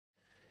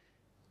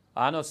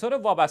عناصر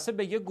وابسته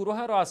به یک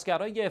گروه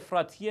راستگرای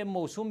افراطی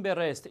موسوم به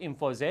رست این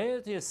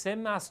Verzet 3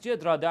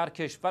 مسجد را در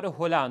کشور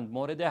هلند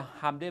مورد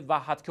حمله و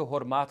هتک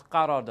حرمت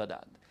قرار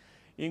دادند.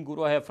 این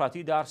گروه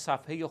افراطی در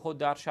صفحه خود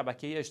در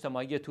شبکه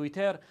اجتماعی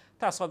توییتر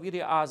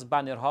تصاویری از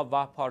بنرها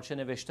و پارچه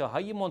نوشته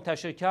هایی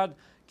منتشر کرد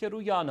که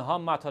روی آنها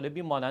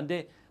مطالبی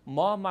مانند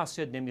ما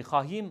مسجد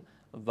نمیخواهیم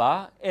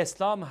و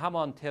اسلام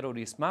همان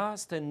تروریسم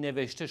است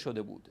نوشته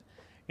شده بود.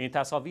 این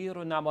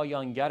تصاویر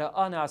نمایانگر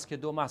آن است که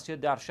 2 مسجد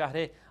در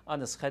شهر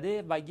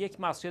انسخده و یک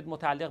مسجد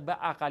متعلق به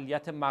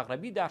اقلیت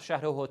مغربی در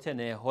شهر هوتن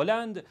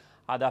هلند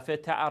هدف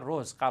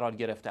تعرض قرار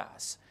گرفته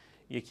است.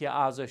 یکی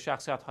از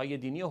شخصیت‌های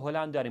دینی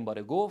هلند در این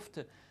باره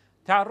گفت: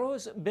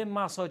 تعرض به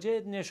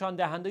مساجد نشان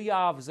دهنده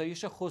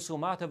افزایش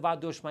خصومت و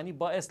دشمنی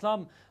با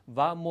اسلام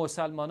و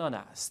مسلمانان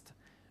است.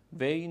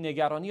 وی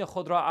نگرانی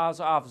خود را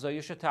از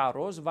افزایش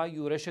تعرض و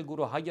یورش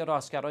گروه‌های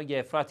راستگرای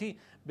افراطی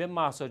به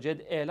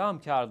مساجد اعلام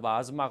کرد و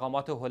از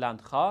مقامات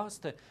هلند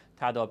خواست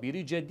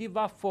تدابیری جدی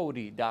و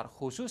فوری در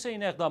خصوص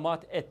این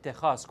اقدامات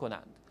اتخاذ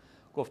کنند.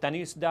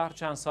 گفتنی است در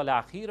چند سال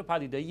اخیر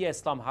پدیده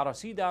اسلام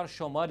هراسی در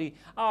شماری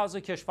از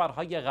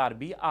کشورهای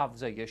غربی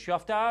افزایش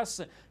یافته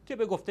است که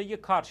به گفته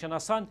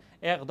کارشناسان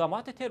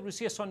اقدامات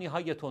تروریستی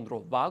سنی‌های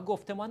تندرو و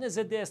گفتمان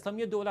ضد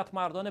اسلامی دولت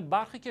مردان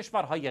برخی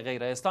کشورهای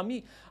غیر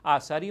اسلامی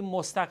اثری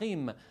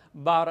مستقیم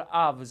بر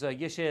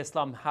افزایش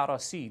اسلام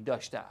هراسی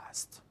داشته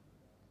است.